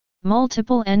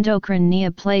Multiple endocrine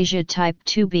neoplasia type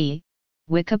 2b,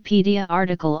 Wikipedia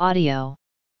article audio.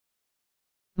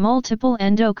 Multiple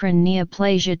endocrine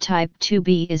neoplasia type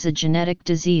 2b is a genetic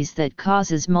disease that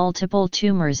causes multiple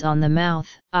tumors on the mouth,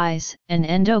 eyes, and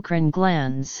endocrine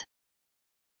glands.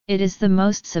 It is the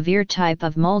most severe type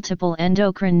of multiple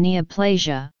endocrine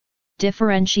neoplasia,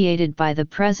 differentiated by the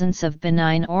presence of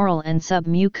benign oral and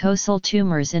submucosal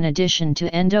tumors in addition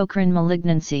to endocrine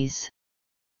malignancies.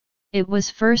 It was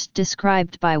first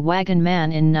described by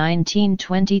Wagenman in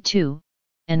 1922,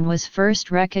 and was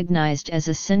first recognized as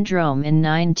a syndrome in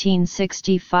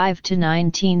 1965 to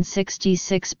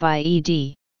 1966 by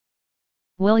E.D.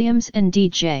 Williams and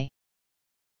D.J.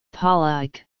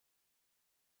 Pollock.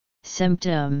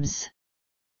 Symptoms.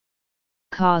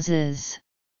 Causes.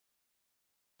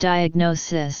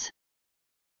 Diagnosis.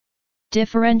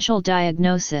 Differential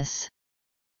diagnosis.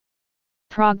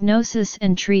 Prognosis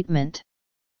and treatment.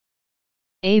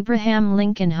 Abraham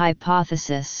Lincoln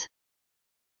hypothesis.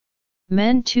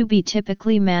 Men 2b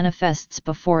typically manifests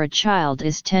before a child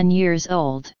is 10 years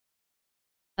old.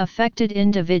 Affected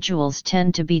individuals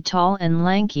tend to be tall and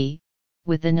lanky,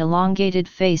 with an elongated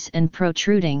face and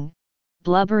protruding,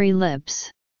 blubbery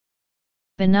lips.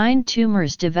 Benign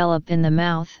tumors develop in the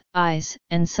mouth, eyes,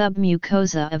 and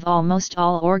submucosa of almost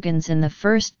all organs in the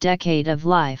first decade of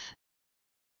life.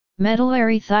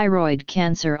 Medullary thyroid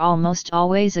cancer almost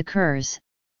always occurs,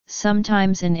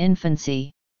 sometimes in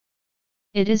infancy.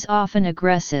 It is often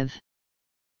aggressive.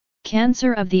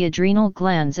 Cancer of the adrenal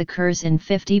glands occurs in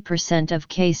 50% of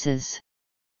cases.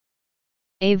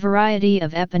 A variety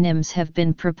of eponyms have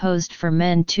been proposed for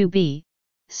men 2b,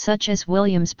 such as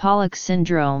Williams-Pollock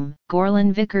syndrome,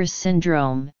 Gorlin-Vickers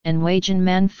syndrome, and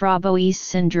Wagenman-Froboese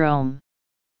syndrome.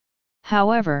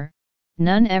 However,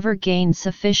 none ever gained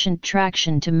sufficient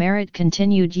traction to merit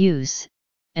continued use,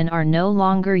 and are no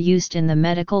longer used in the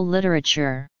medical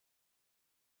literature.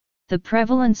 The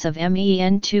prevalence of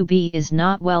MEN2B is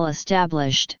not well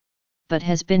established, but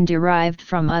has been derived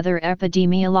from other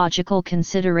epidemiological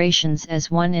considerations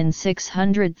as 1 in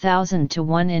 600,000 to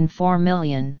 1 in 4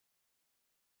 million.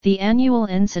 The annual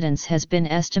incidence has been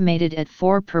estimated at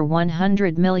 4 per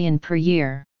 100 million per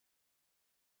year.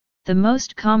 The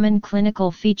most common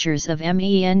clinical features of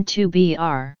MEN2B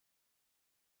are: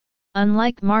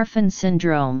 unlike Marfan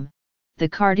syndrome, the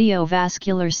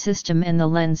cardiovascular system and the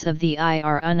lens of the eye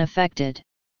are unaffected.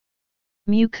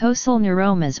 Mucosal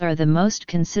neuromas are the most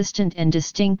consistent and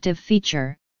distinctive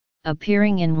feature,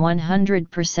 appearing in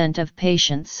 100% of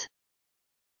patients.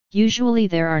 Usually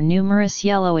there are numerous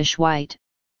yellowish-white,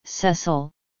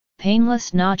 sessile,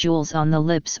 painless nodules on the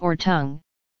lips or tongue,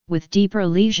 with deeper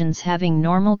lesions having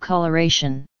normal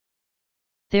coloration.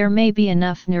 There may be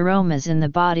enough neuromas in the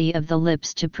body of the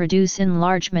lips to produce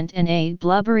enlargement and a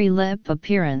blubbery lip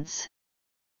appearance.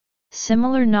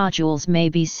 Similar nodules may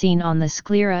be seen on the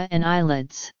sclera and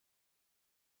eyelids.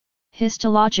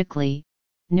 Histologically,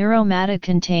 neuromata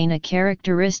contain a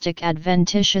characteristic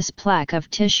adventitious plaque of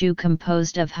tissue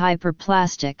composed of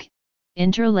hyperplastic,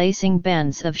 interlacing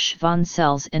bands of Schwann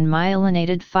cells and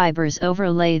myelinated fibers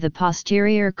overlay the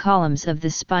posterior columns of the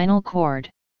spinal cord.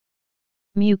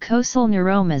 Mucosal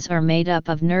neuromas are made up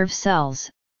of nerve cells,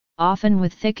 often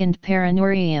with thickened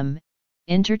perineurium,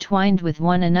 intertwined with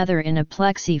one another in a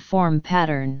plexiform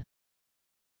pattern.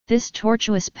 This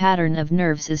tortuous pattern of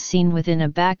nerves is seen within a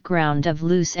background of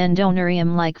loose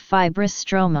endoneurium-like fibrous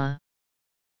stroma.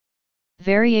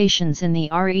 Variations in the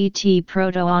RET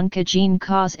proto-oncogene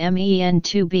cause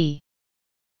MEN2B.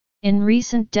 In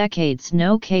recent decades,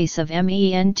 no case of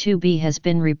MEN2B has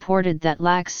been reported that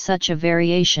lacks such a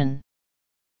variation.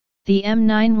 The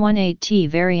M918T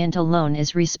variant alone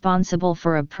is responsible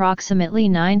for approximately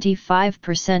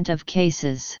 95% of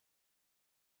cases.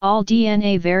 All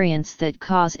DNA variants that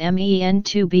cause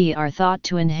MEN2B are thought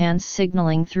to enhance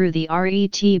signaling through the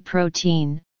RET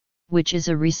protein, which is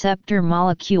a receptor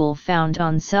molecule found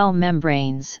on cell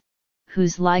membranes,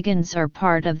 whose ligands are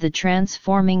part of the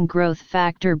transforming growth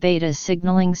factor beta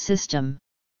signaling system.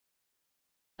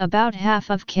 About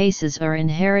half of cases are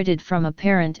inherited from a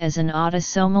parent as an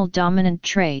autosomal dominant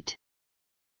trait.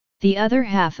 The other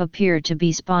half appear to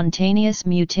be spontaneous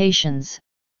mutations,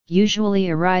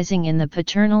 usually arising in the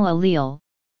paternal allele,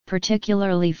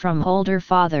 particularly from older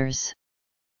fathers.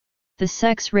 The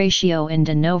sex ratio in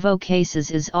de novo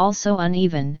cases is also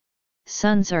uneven.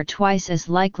 Sons are twice as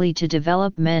likely to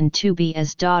develop MEN2B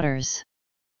as daughters.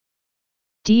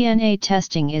 DNA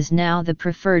testing is now the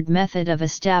preferred method of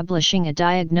establishing a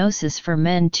diagnosis for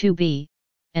MEN2B,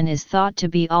 and is thought to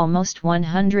be almost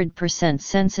 100%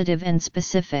 sensitive and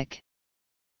specific.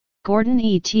 Gordon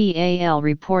et al.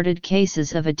 Reported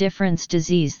cases of a difference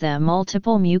disease, the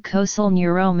multiple mucosal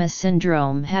neuroma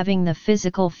syndrome, having the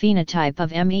physical phenotype of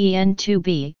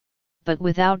MEN2B, but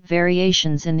without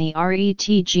variations in the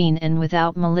RET gene and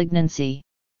without malignancy.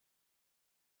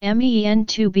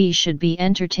 MEN2B should be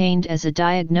entertained as a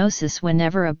diagnosis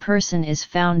whenever a person is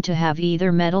found to have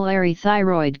either medullary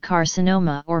thyroid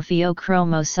carcinoma or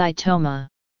pheochromocytoma.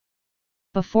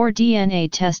 Before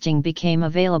DNA testing became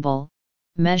available,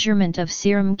 measurement of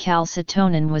serum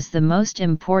calcitonin was the most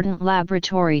important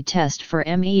laboratory test for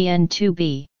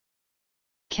MEN2B.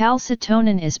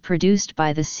 Calcitonin is produced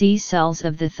by the C cells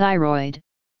of the thyroid,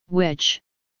 which,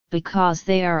 because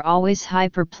they are always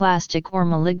hyperplastic or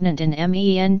malignant in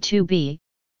MEN2B,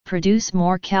 produce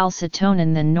more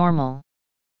calcitonin than normal.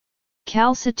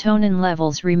 Calcitonin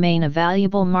levels remain a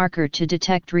valuable marker to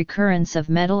detect recurrence of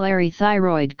medullary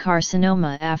thyroid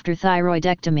carcinoma after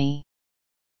thyroidectomy.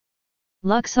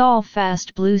 Luxol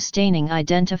fast blue staining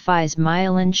identifies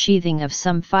myelin sheathing of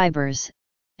some fibers,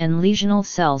 and lesional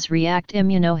cells react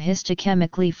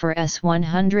immunohistochemically for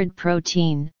S100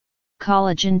 protein,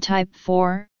 collagen type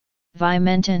 4,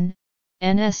 vimentin,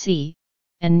 NSE,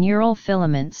 and neural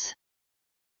filaments.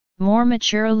 More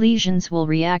mature lesions will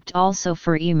react also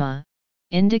for EMA,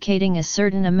 indicating a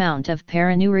certain amount of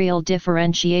perineural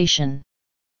differentiation.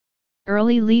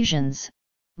 Early lesions,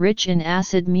 rich in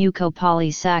acid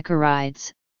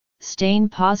mucopolysaccharides, stain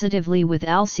positively with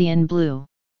Alcian blue.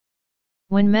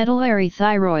 When medullary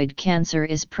thyroid cancer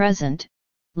is present,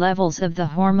 levels of the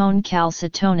hormone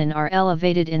calcitonin are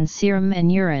elevated in serum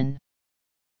and urine.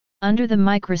 Under the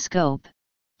microscope,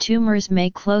 tumors may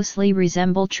closely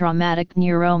resemble traumatic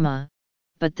neuroma,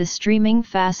 but the streaming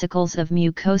fascicles of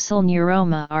mucosal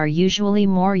neuroma are usually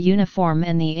more uniform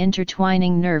and the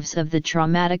intertwining nerves of the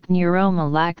traumatic neuroma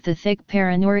lack the thick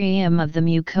perineurium of the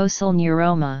mucosal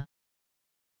neuroma.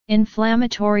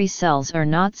 Inflammatory cells are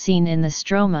not seen in the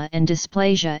stroma and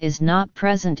dysplasia is not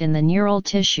present in the neural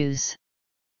tissues.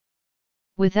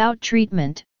 Without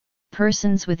treatment,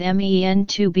 persons with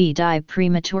MEN2B die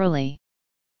prematurely.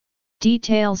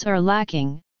 Details are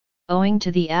lacking, owing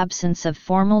to the absence of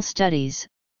formal studies,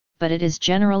 but it is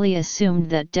generally assumed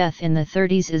that death in the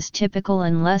 30s is typical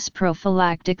unless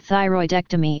prophylactic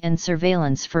thyroidectomy and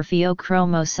surveillance for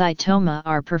pheochromocytoma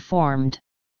are performed.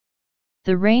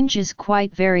 The range is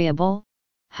quite variable,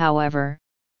 however,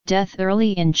 death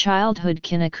early in childhood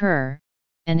can occur,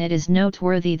 and it is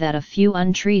noteworthy that a few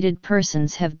untreated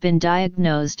persons have been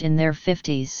diagnosed in their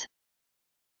 50s.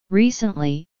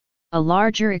 Recently, a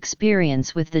larger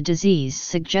experience with the disease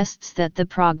suggests that the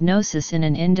prognosis in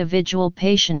an individual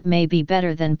patient may be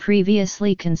better than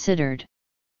previously considered.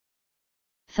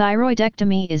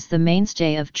 Thyroidectomy is the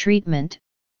mainstay of treatment,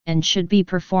 and should be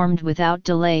performed without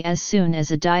delay as soon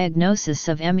as a diagnosis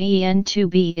of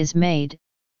MEN2B is made,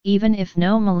 even if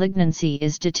no malignancy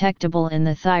is detectable in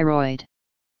the thyroid.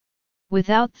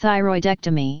 Without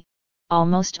thyroidectomy,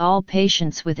 almost all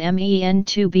patients with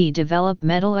MEN2B develop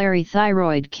medullary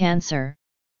thyroid cancer,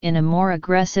 in a more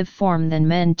aggressive form than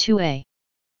MEN2A.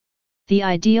 The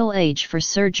ideal age for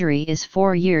surgery is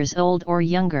 4 years old or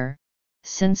younger,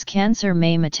 since cancer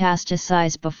may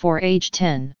metastasize before age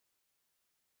 10.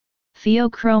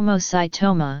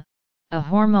 Pheochromocytoma, a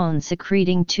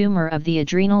hormone-secreting tumor of the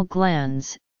adrenal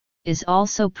glands, is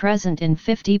also present in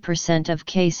 50% of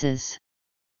cases.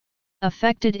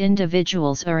 Affected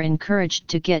individuals are encouraged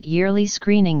to get yearly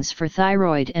screenings for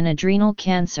thyroid and adrenal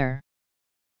cancer.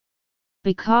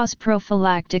 Because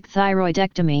prophylactic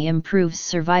thyroidectomy improves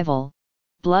survival,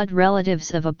 blood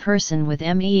relatives of a person with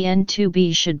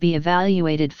MEN2B should be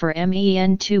evaluated for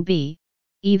MEN2B,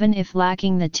 even if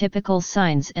lacking the typical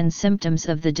signs and symptoms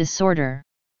of the disorder.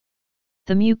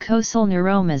 The mucosal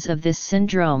neuromas of this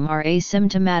syndrome are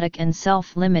asymptomatic and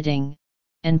self-limiting,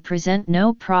 and present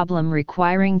no problem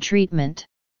requiring treatment.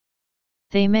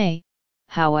 They may,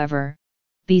 however,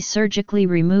 be surgically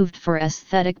removed for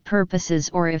aesthetic purposes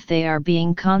or if they are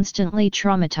being constantly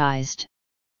traumatized.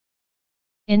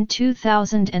 In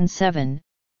 2007,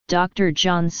 Dr.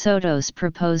 John Sotos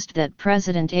proposed that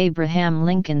President Abraham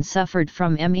Lincoln suffered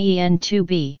from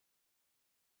MEN2B.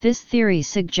 This theory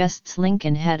suggests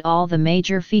Lincoln had all the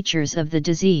major features of the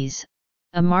disease: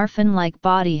 a Marfan-like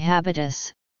body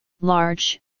habitus,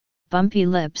 large, bumpy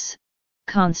lips,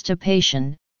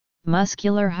 constipation,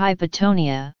 muscular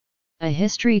hypotonia, a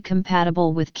history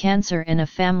compatible with cancer and a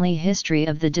family history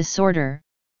of the disorder,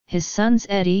 his sons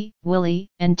Eddie, Willie,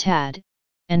 and Tad,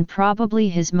 and probably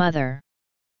his mother.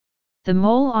 The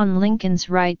mole on Lincoln's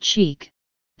right cheek,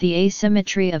 the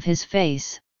asymmetry of his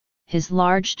face, his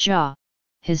large jaw,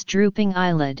 his drooping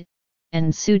eyelid,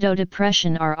 and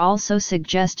pseudodepression are also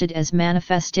suggested as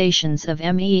manifestations of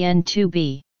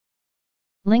MEN2B.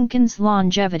 Lincoln's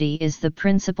longevity is the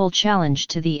principal challenge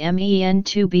to the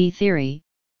MEN2B theory,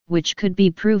 which could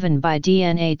be proven by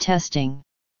DNA testing.